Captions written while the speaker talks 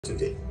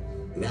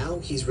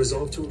Now he's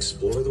resolved to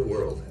explore the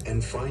world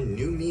and find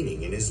new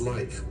meaning in his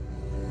life.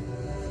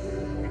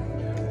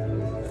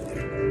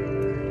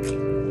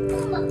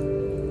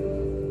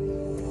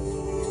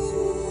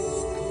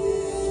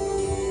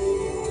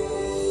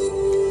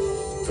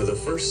 For the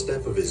first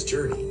step of his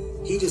journey,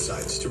 he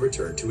decides to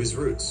return to his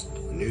roots,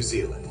 New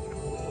Zealand.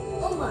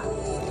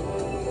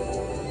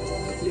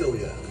 6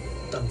月，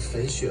当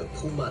肥雪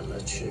铺满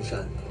了群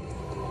山，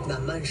那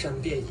漫山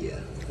遍野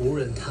无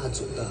人踏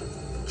足的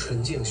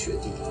纯净雪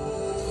地，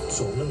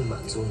总能满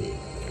足你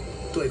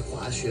对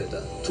滑雪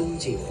的终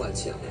极幻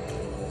想。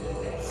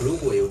如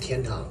果有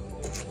天堂，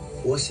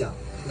我想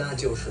那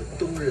就是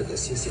冬日的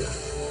新西兰。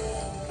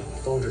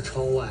望着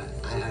窗外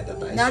皑皑的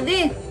白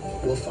雪，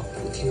我仿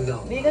佛听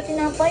到久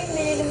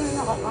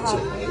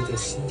违的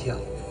心跳。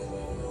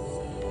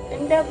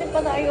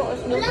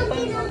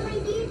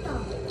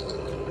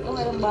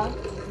Okay lang ba?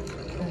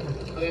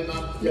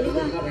 Bili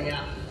ka.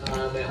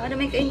 Para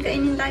may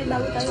kainin tayo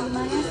bago tayo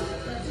lumayas.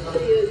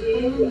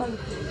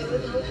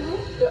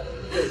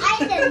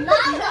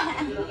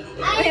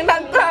 Ay,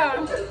 bag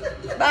ka!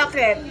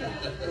 Bakit?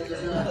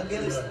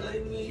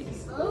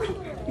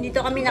 Dito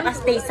kami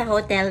nakastay sa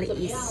hotel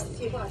is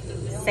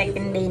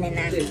second day na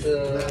natin.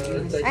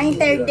 Ay,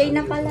 third day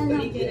na pala na.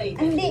 Ay,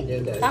 hindi.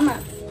 Tama.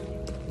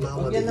 妈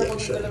妈的眼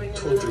神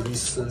透着一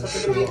丝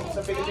失望。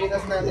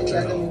我知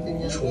道，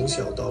从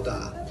小到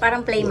大，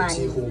我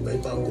几乎没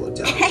帮过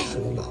家里什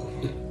么忙。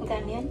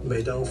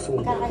每当父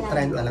母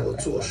让我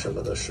做什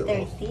么的时候，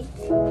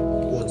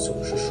我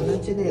总是说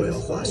我要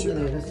滑雪。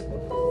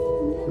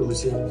如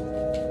今，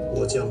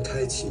我将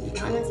开启一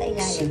场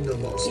新的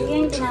冒险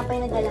旅程。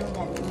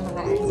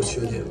我不确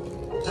定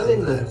将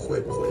来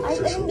会不会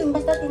是什么。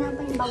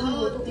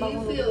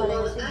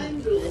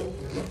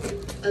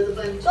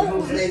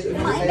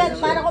Kumain ka,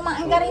 para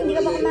kumain ka rin, hindi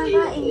ka ba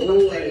kumakain?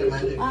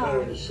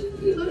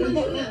 Hindi,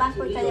 may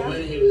passport kayo?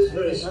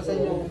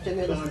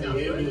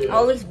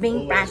 Always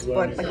bring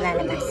passport pag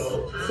lalabas.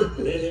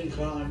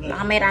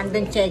 Baka may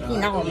random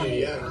check-in ako.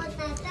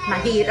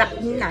 Mahirap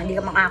na, hindi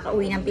ka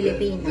makakauwi ng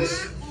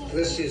Pilipinas.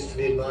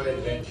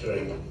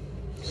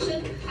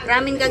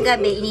 Ramen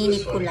kagabi,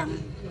 ininit ko lang.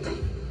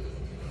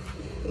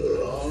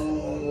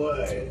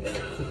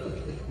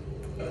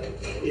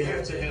 You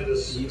have to have a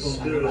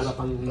spirit of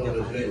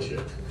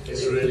adventure.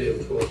 It's really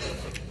important.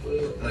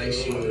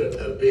 Makes you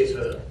a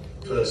better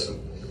person.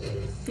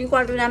 Yung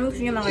kwarto namin,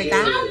 gusto nyo makita?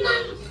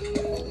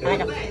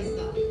 Ano?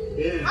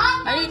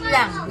 Malit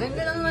lang. Ganito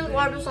lang naman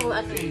kwarto sa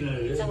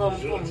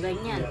Hongkong.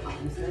 Ganyan.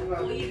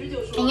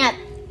 Ingat.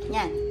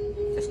 Yan.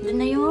 Tapos doon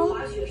na yung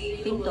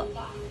pinto.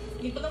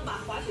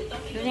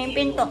 Doon na yung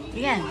pinto.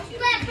 Yan.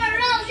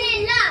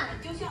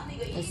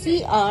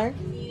 CR.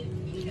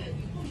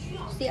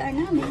 CR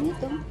namin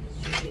ito.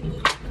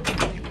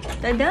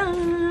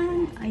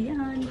 Tadaan!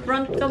 Ayan.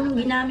 Front cam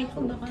ginamit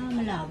ko. Baka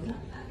malabo.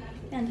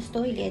 Ayan. Tapos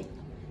toilet.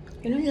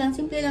 Ganun lang.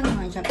 Simple lang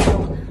naman siya.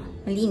 Pero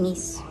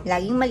malinis.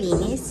 Laging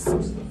malinis.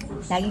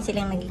 Laging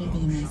silang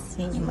naglilinis.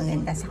 Yun yung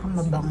maganda. Saka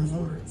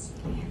mabango.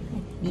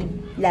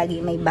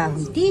 Lagi may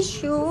bagong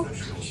tissue.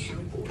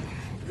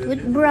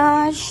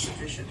 Toothbrush.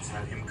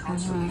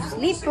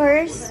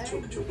 Slippers.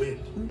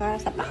 Para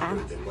sa paa.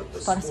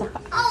 Para sa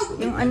paa.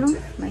 Yung ano,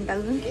 may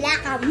tawag doon?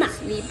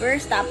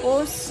 Slippers.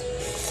 Tapos,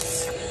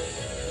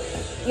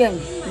 yun,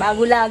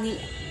 bago lagi.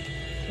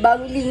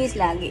 Bago linis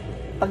lagi.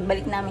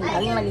 Pagbalik namin,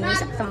 laging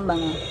malinis at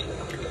sambango.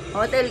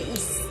 Hotel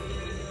is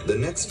The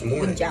next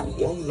morning,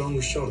 Wong Long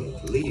Shun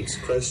leaves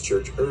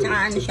Christchurch early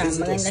to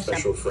visit a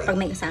special friend. Pag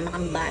may kasama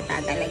kang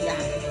bata talaga.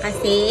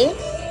 Kasi,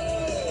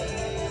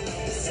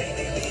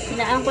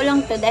 hinaan ko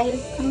lang to dahil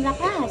ang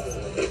lakas.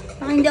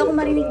 Baka hindi ako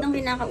marinig ng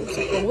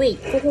kinakausap ko.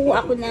 Wait,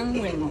 kukuha ako ng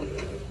remote.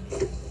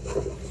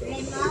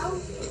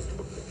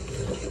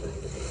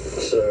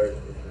 Sir,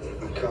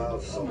 I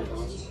cough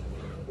sometimes.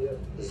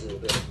 This is a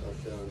bit I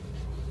found.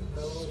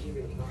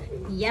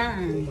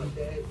 Yan.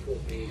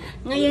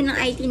 Ngayon ng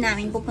IT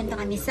namin, pupunta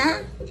kami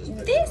sa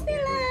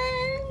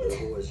Disneyland.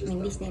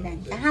 May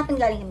Disneyland. Kahapon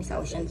galing kami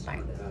sa Ocean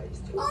Park.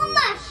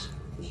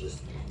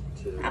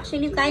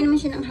 Actually, kaya naman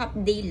siya ng half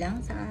day lang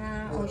sa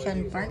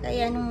Ocean Park.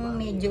 Kaya nung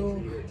medyo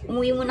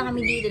umuwi muna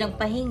kami dito,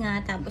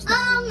 nagpahinga. Tapos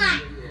nung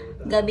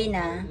gabi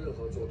na,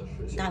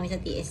 punta kami sa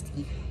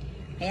TST.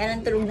 Kaya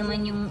lang tulog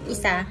naman yung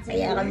isa.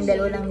 Kaya kami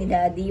dalawa lang ni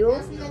Daddy yung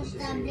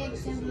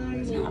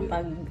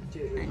nakapag,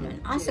 ano,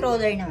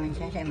 stroller naman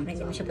siya. Siyempre,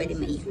 hindi mo siya pwede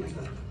maiwan.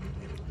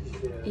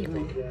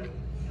 Ayun.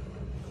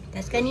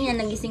 Tapos kanina,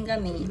 nagising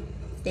kami.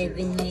 7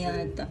 na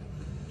yata.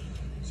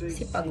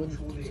 Kasi pagod.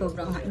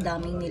 Sobrang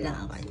daming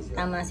nilakad.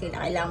 Tama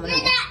sila. Kailangan mo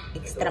ng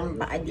extra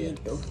paa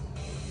dito.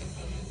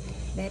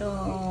 Pero,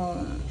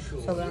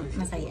 sobrang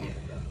masaya.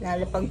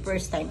 Lalo pag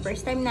first time.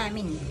 First time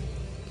namin.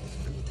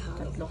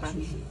 Tatlo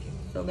kami.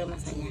 Sobrang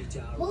masaya.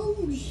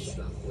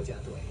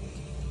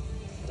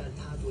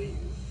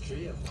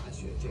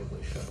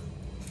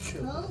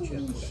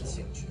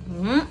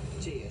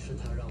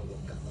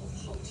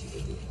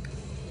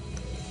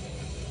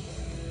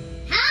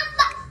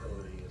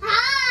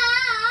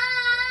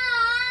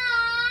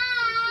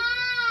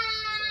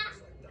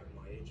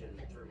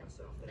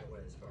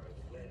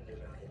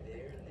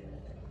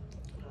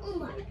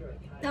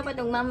 Dapat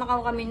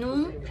magmamakao kami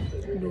nung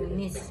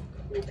Lunes.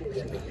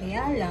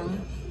 Kaya lang,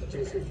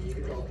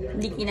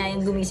 hindi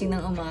kinayang gumising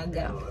ng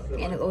umaga.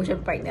 Kaya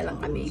nag-Ocean Park na lang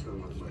kami.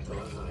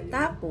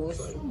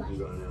 Tapos,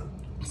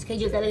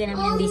 schedule talaga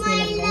namin yung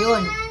Disneyland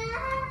ngayon.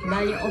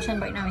 Bali yung Ocean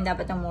Park namin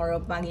dapat tomorrow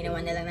pa.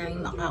 Ginawa na lang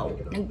namin Macau.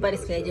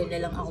 Nagpa-reschedule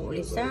na lang ako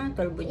ulit sa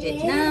turbo jet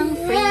ng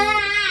free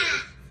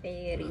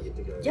ferry.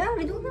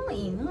 Jared, huwag na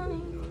maingay.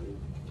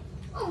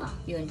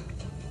 Yun.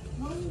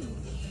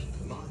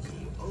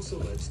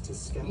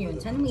 Yun,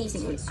 sana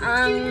magising ulit.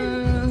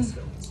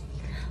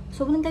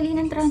 Sobrang dali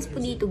ng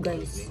transpo dito,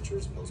 guys.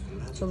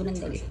 Sobrang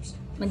dali.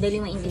 Madali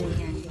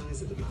maintindihan.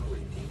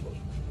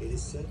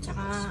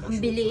 Tsaka, ang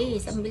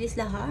bilis. Ang bilis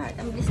lahat.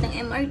 Ang bilis ng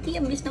MRT,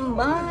 ang bilis ng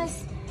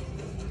bus.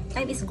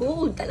 Time is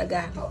gold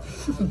talaga.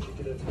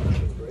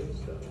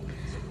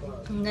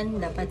 Ang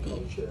ganda pati.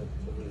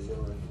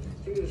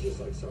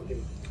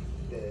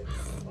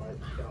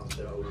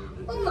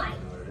 Oh my!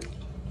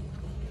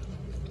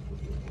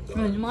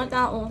 Yung mga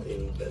tao,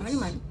 ano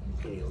naman?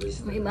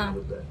 May iba,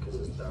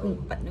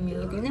 pat na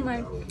meeting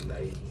naman.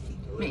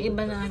 May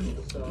iba na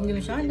hindi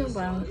masyado,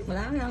 parang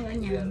wala lang,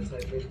 ganyan.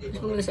 Tapos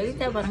kung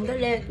nagsalita, parang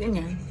galit,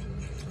 ganyan.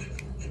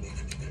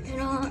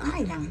 Pero,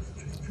 ay lang.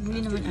 Hindi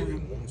naman ano.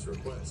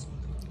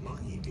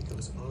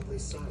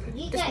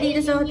 Tapos dito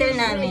sa hotel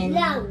namin,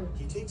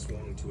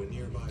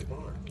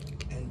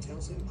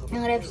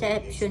 ang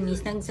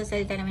receptionist,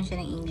 nagsasalita naman siya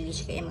ng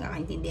English, kaya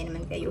makakaintindihan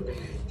naman kayo.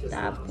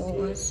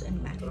 Tapos, ano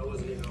ba?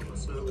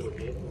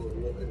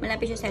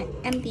 Malapit siya sa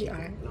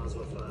MTR,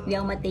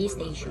 Liaomatay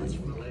Station.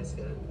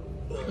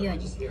 Yun.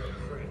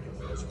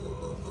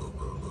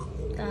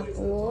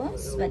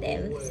 Tapos, what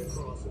else?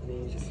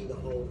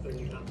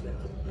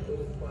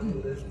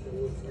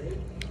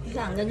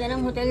 Ang ganda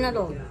ng hotel na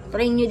to.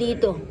 Try nyo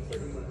dito.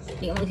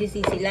 Hindi ka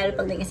magsisisi, lalo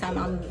pag nagkasama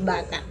ang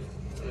bata.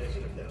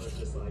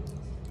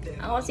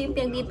 Ako kasi yung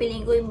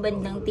pinagpipiling ko yung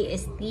bandang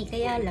TST,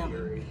 kaya lang.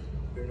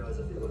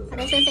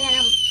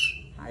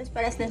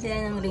 Paras na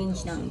sila ng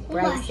range ng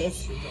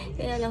prices.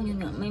 Kaya lang yun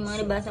nga, may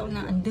mga nabasa ko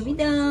na ang dumi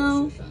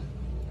daw.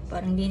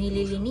 Parang di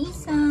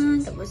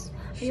nililinisan. Tapos,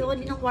 ayoko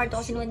din ng kwarto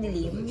kasi naman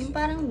dilim. Yung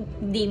parang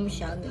dim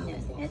siya,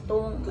 ganyan.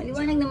 Eto,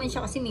 maliwanag naman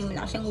siya kasi may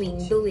malaki siyang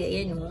window eh.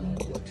 Ayan o.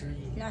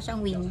 Wala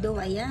siyang window,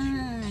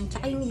 ayan.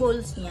 Tsaka yung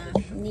balls niya,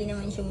 hindi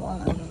naman siya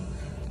mukhang ano.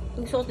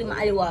 Gusto ko yung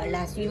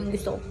maaliwalas. Yung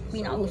gusto ko,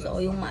 pinakagusto ko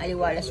yung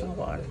maaliwalas yung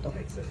kwarto.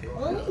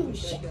 Oh,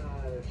 shit.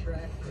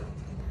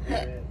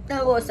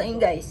 Tapos, ayun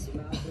guys.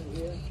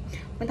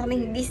 Punta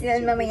kami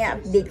Disneyland mamaya,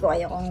 update ko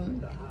kayo kung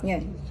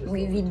yun.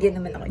 May video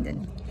naman ako dun.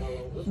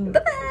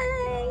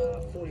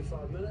 Bye-bye!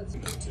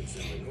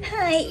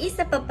 Hi!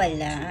 Isa pa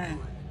pala.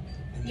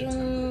 Yung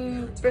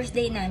first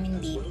day namin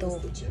dito.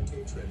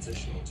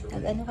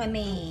 Nag-ano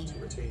kami.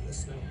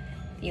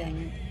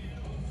 Yun.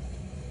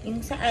 Yung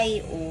sa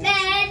I.O.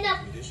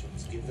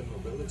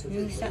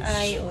 Yung sa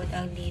I.O.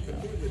 tawag dito.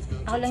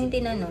 Ako lang yung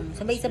tinanong.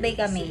 Sabay-sabay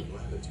kami.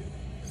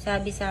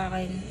 Sabi sa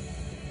akin,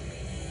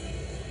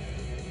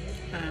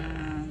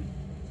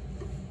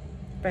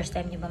 first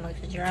time niyo ba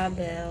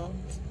mag-travel?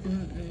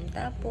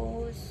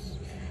 Tapos,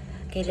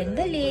 kailan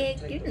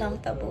balik? Yun lang.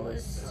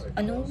 Tapos,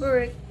 anong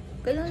work?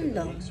 Ganun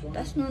lang.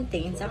 Tapos nung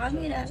tingin sa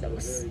kanila.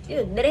 Tapos,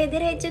 yun.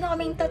 Dire-diretso na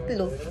kaming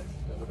tatlo.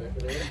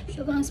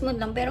 Sobrang smooth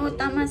lang. Pero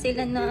tama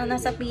sila na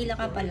nasa pila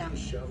ka pa lang.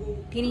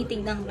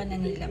 Tinitignan ka na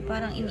nila.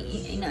 Parang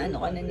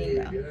inaano ka na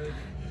nila.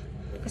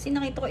 Kasi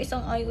nakita ko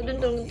isang ayo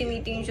doon. Talagang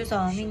timitingin siya sa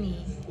amin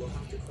eh.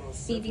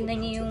 Titignan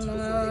niya yung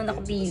mga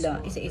nakapila.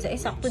 Isa-isa.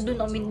 Sakto doon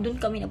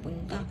kami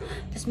napunta.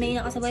 Tapos may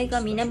nakasabay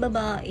kami na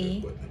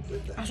babae.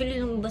 Actually,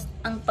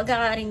 ang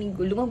pagkakarinig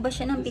ko, lumabas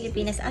siya ng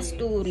Pilipinas as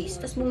tourist.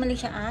 Tapos bumalik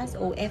siya as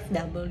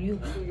OFW.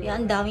 Kaya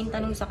ang daming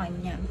tanong sa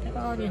kanya.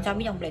 Pero yun,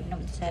 sabi niya, complete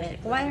naman sa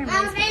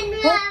requirements.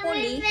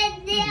 Hopefully,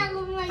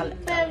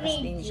 palatas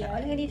din siya.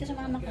 Wala dito sa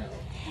mama ka.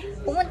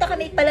 Pumunta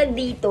kami pala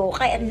dito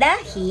kaya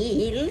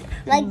dahil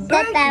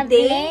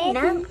birthday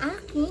ng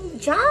aking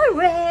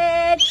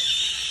Jared.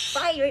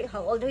 5 years.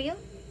 How old are you?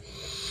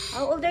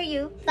 How old are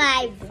you?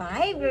 5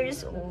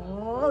 years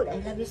old.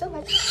 I love you so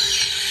much.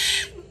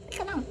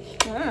 Teka lang.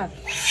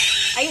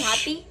 Are you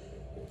happy?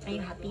 Are you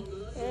happy?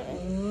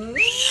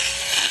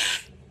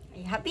 Are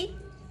you happy?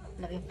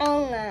 Love you.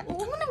 Oo nga.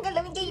 Huwag mo nang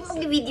galawin kayo.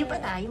 Mag-video pa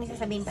tayo. May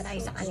sasabihin pa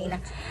tayo sa kanila.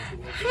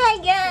 Hi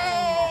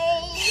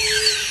guys!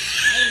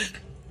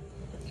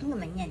 Ano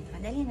naman yan?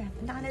 Madali na.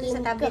 Punta ka na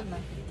sa tablet mo.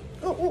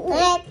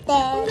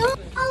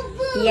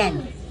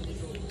 Yan.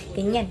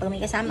 Ganyan, pag may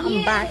kasama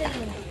ang bata.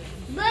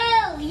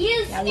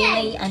 Lagi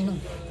may ano.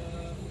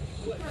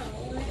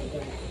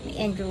 May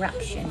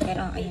interaction.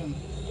 Pero ayun.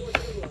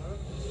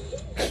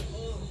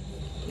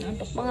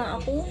 Nantok pa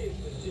nga ako.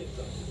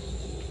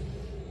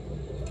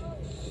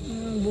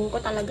 Buho ko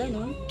talaga,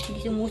 no? Hindi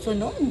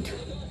sumusunod.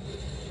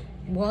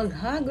 Buhag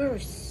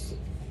huggers.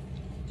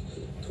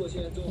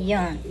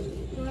 Yan.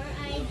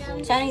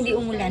 Sana hindi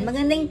umulan.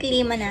 Maganda yung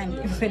klima namin.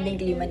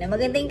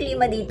 Maganda yung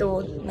klima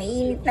dito.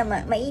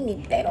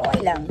 Mainit pero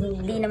okay lang.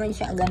 Hindi naman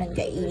siya ganun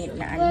kainit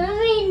na ano.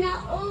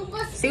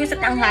 Siguro sa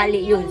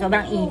tanghali yun.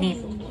 Sobrang init.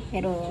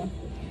 Pero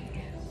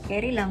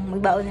Carry lang.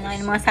 Magbaon na kayo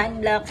ng mga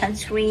sunblock,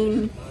 sunscreen.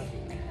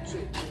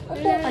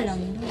 Upo ka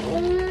lang.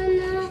 Wala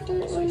na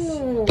akong